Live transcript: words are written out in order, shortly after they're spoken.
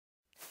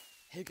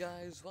Hey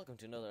guys, welcome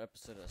to another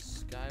episode of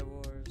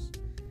Skywars.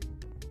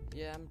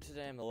 Yeah,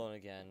 today I'm alone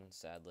again,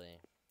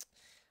 sadly.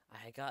 I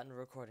had gotten a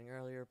recording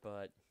earlier,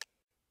 but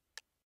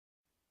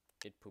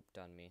it pooped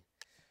on me.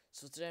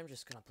 So today I'm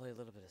just gonna play a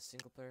little bit of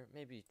single player,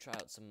 maybe try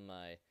out some of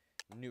my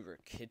newer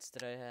kits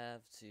that I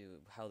have, see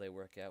how they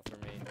work out for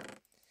me.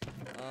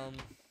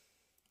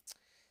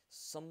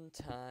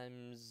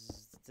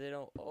 Sometimes they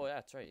don't. Oh yeah,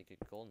 that's right, you get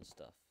gold and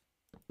stuff.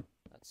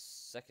 That's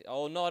second.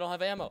 Oh no, I don't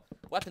have ammo.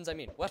 Weapons, I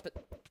mean, weapon.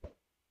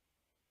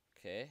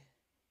 Okay.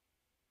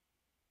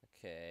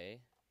 Okay.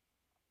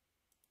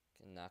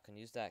 Not gonna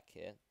use that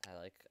kit. I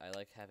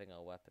like having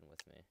a weapon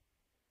with me.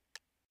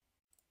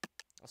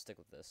 I'll stick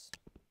with this.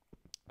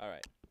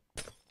 Alright.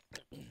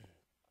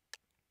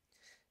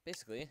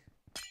 Basically,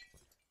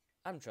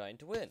 I'm trying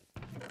to win.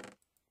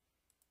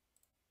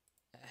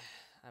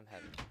 I'm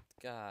having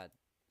god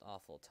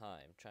awful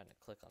time trying to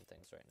click on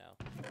things right now.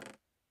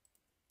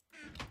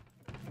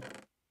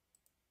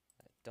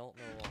 I don't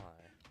know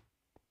why.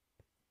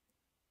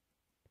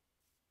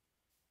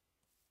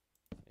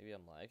 Maybe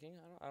I'm lagging?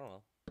 I don't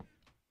know.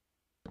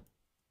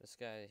 This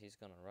guy, he's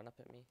gonna run up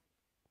at me.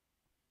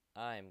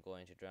 I'm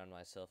going to drown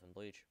myself in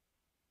bleach.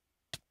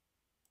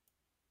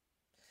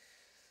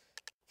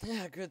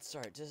 Yeah, good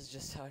start. This is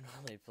just how I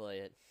normally play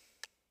it.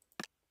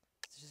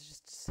 This is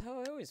just how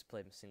I always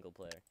play single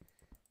player.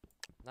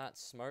 Not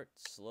smart,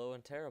 slow,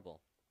 and terrible.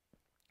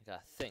 I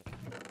gotta think.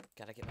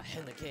 Gotta get my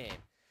head in the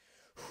game.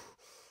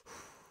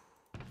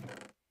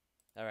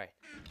 Alright.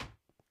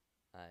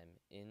 I'm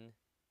in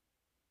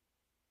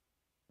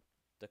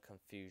the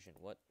confusion.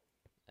 What?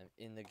 I'm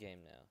in the game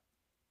now.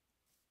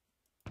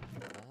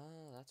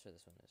 Ah, that's where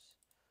this one is.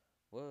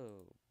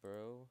 Whoa,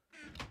 bro.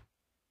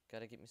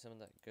 Gotta get me some of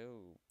that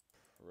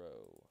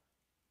GoPro.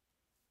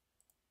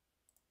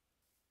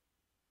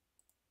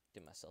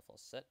 Get myself all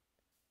set.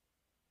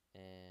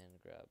 And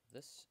grab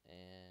this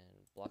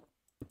and block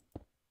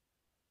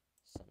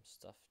some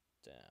stuff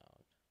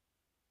down.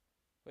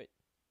 Wait.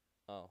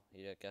 Oh,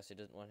 I guess he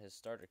didn't want his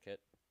starter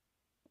kit.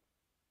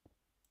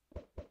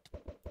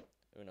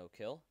 Uno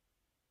kill.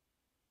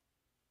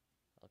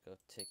 I'll go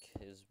take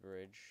his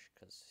bridge,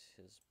 because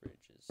his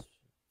bridge is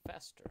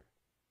faster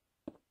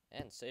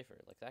and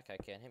safer. Like, that guy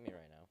can't hit me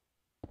right now.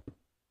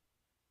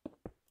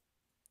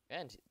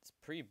 And it's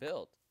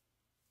pre-built.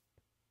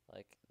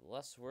 Like,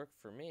 less work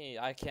for me.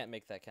 I can't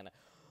make that kind of...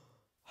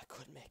 I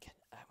couldn't make it.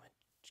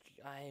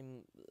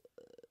 I'm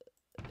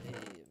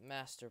a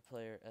master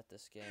player at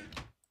this game.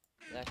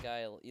 That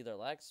guy either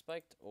lag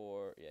spiked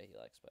or... Yeah, he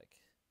lag spiked.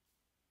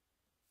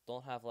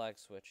 Don't have lag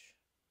switch.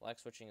 Lag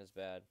switching is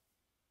bad.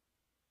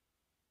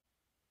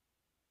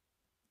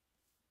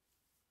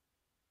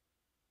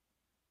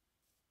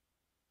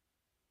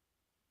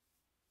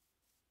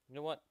 You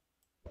know what?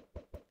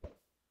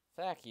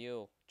 Fuck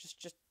you.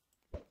 Just...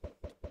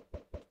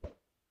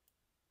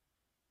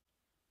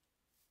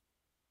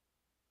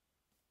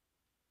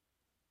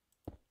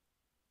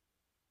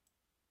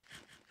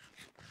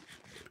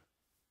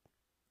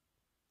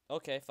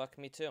 Okay, fuck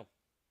me too.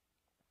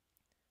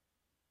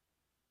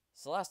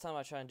 It's the last time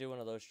I try and do one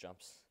of those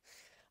jumps.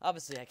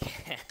 Obviously I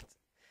can't.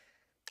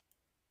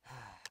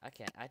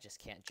 I just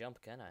can't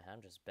jump, can I?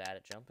 I'm just bad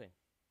at jumping.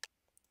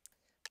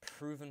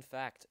 Proven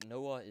fact,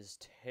 Noah is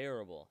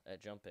terrible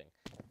at jumping.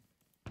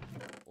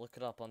 Look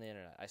it up on the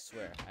internet, I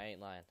swear. I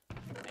ain't lying.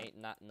 I ain't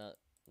none.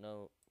 I'm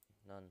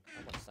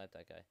gonna snipe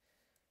that guy.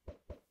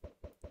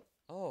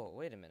 Oh,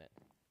 wait a minute.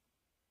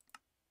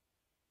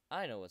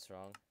 I know what's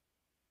wrong.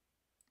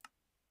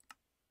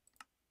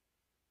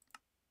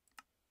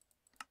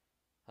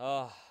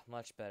 Oh,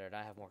 much better.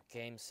 I have more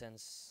game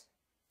sense.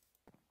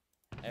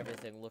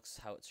 Everything looks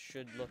how it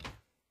should look.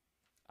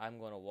 I'm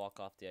gonna walk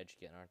off the edge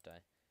again, aren't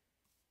I?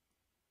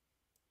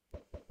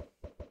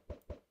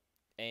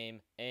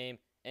 Aim, aim,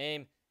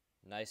 aim.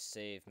 Nice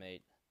save,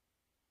 mate.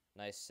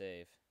 Nice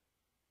save.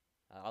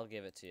 I'll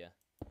give it to you.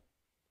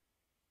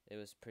 It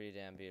was pretty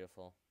damn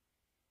beautiful.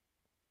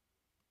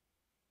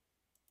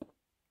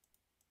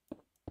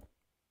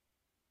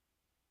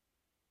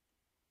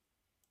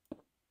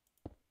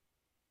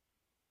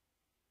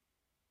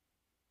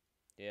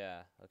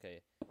 Yeah,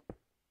 okay.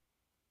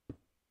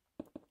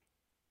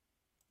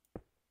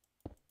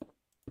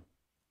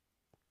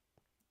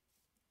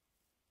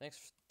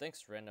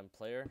 Thanks, random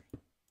player.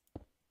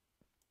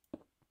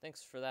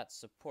 Thanks for that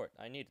support.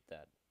 I needed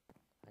that.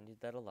 I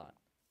need that a lot.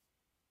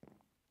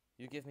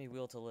 You give me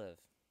will to live.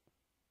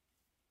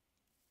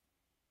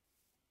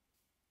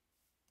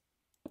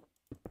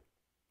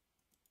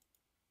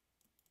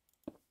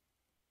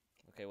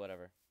 Okay,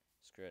 whatever.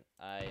 Screw it.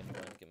 I am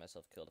going to get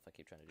myself killed if I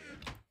keep trying to do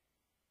it.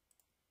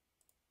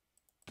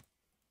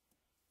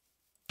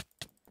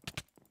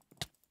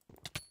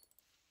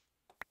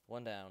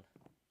 One down.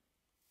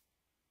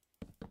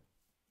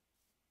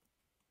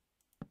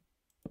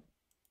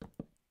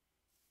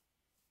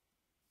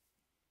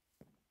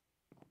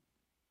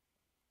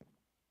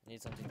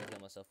 Need something to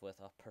heal myself with.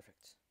 Oh,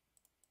 perfect.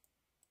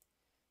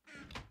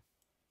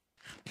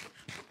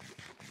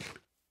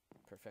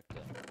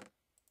 Perfecto.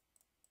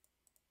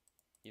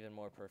 Even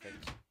more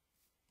perfect.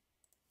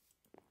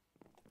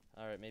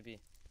 Alright, maybe.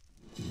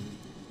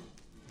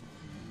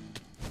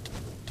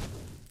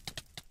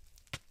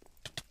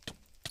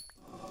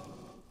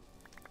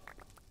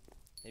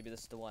 Maybe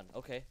this is the one.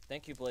 Okay,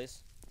 thank you,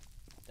 Blaze.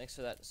 Thanks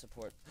for that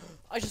support.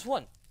 I just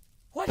won!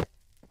 What?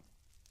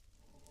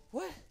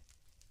 What?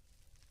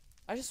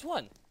 I just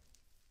won!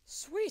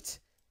 Sweet!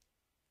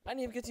 I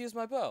didn't even get to use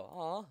my bow.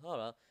 Aw, oh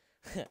well.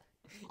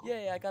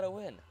 Yay, I got a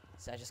win.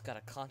 See, I just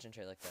gotta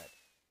concentrate like that.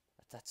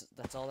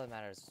 That's all that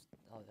matters.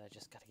 Oh, I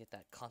just gotta get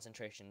that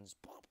concentration.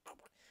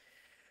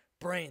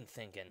 Brain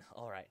thinking.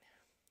 Alright.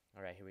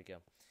 Alright, here we go.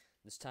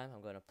 This time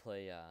I'm gonna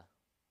play,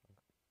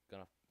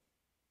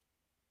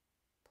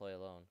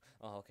 alone.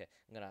 Oh, okay.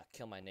 I'm gonna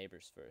kill my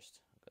neighbors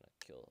first. I'm gonna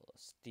kill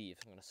Steve.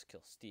 I'm gonna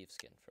kill Steve's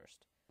skin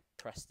first.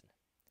 Preston.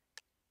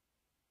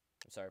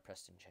 I'm sorry,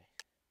 Preston J.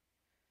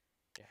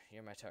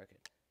 You're my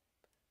target.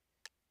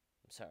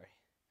 I'm sorry.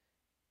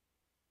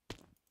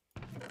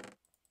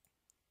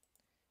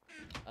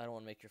 I don't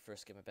want to make your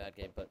first game a bad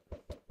game, but...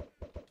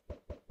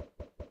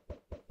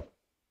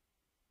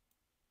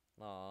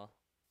 Aw.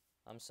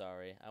 I'm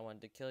sorry. I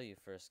wanted to kill you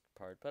first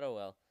part, but oh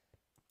well.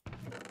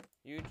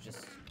 You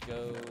just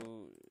go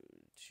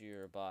to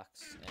your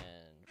box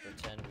and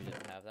pretend we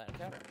didn't have that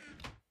encounter.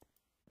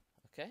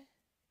 Okay?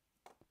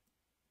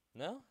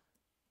 No?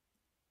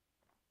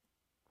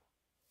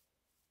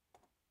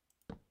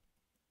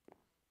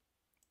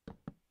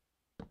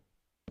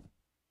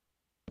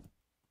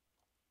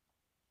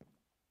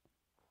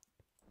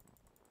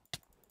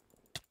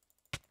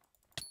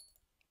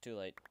 Too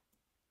late.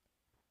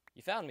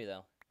 You found me,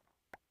 though.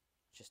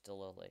 Just a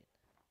little late.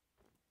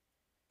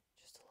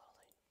 Just a little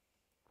late.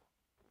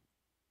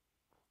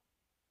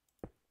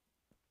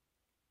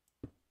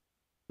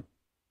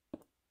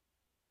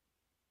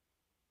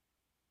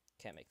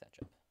 Can't make that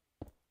jump.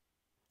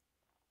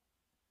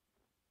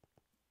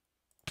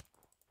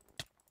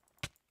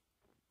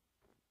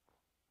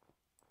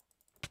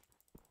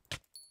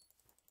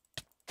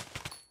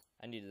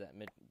 I needed that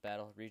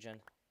mid-battle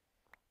regen.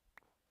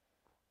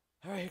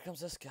 Alright, here comes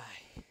this guy.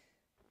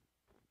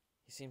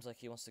 He seems like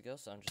he wants to go,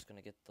 so I'm just going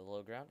to get the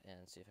low ground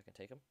and see if I can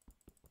take him.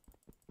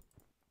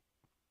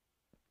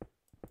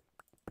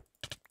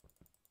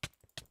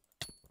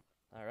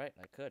 Alright,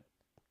 I could.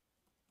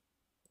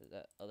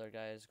 That other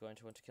guy is going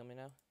to want to kill me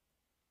now.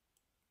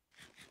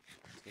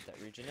 Let's get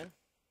that regen in.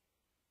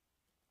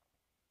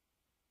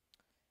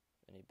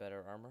 Any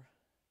better armor?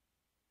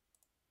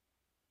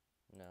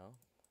 No.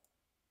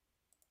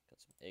 Got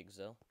some eggs,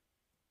 though.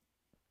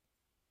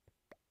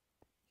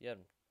 You had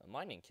a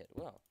mining kit.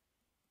 Wow.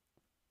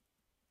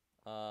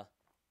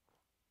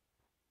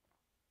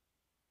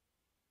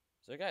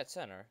 Is there a guy at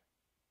center?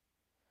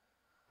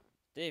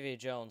 Davy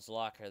Jones'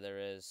 locker there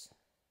is.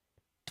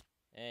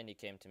 And he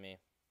came to me.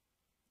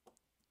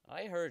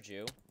 I heard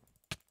you.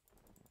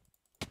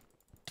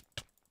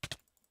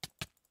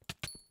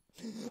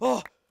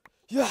 Oh!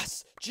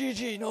 Yes!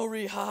 GG! No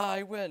re! Haha!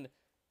 I win!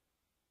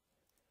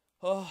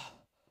 Oh.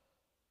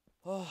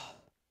 Oh.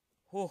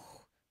 Whew.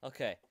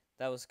 Okay.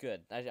 That was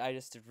good. I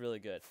just did really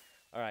good.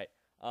 Alright.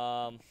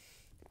 I'm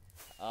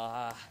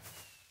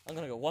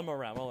gonna go one more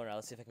round.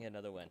 Let's see if I can get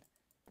another win.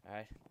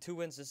 Alright. 2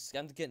 wins.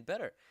 I'm getting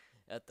better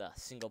at the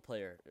single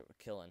player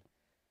killing.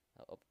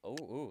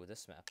 Ooh,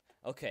 this map.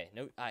 Okay,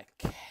 no, I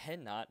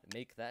cannot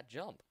make that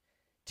jump.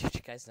 Did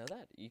you guys know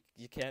that?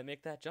 You can't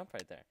make that jump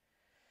right there.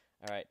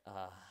 Alright,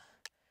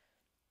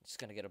 just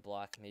gonna get a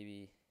block,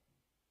 maybe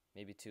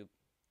 2.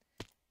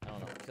 I don't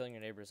know. Killing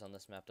your neighbors on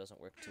this map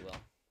doesn't work too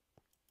well.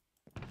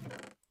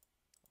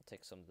 I'll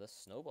take some of this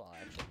snowball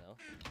action, though.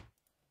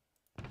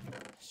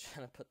 Just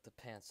trying to put the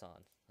pants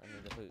on. I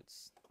mean, the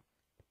boots.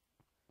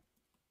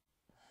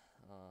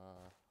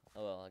 Oh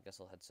well, I guess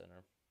I'll head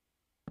center.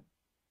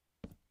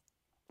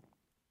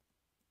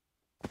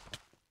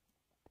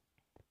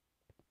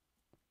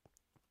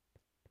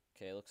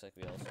 Okay, looks like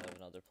we also have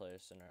another player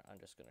center. I'm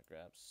just gonna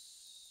grab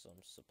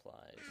some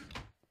supplies.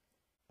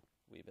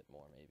 Wee bit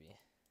more, maybe.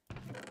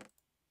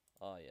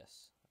 Oh,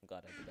 yes. I'm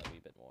glad I did that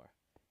wee bit more.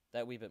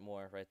 That wee bit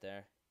more right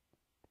there.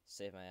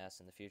 Save my ass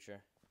in the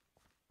future.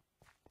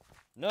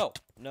 No!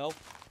 No!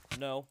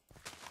 No!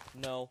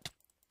 No!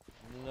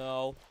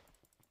 No!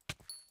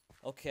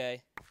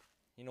 Okay.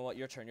 You know what?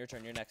 Your turn. You're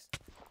next.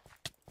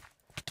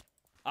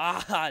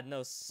 Ah!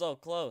 No, so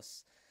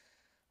close.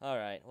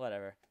 Alright,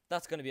 whatever.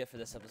 That's going to be it for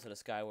this episode of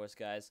Skywars,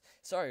 guys.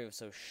 Sorry it was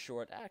so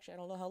short. Actually, I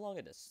don't know how long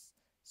it is.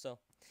 So,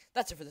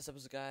 that's it for this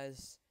episode,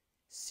 guys.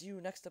 See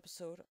you next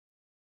episode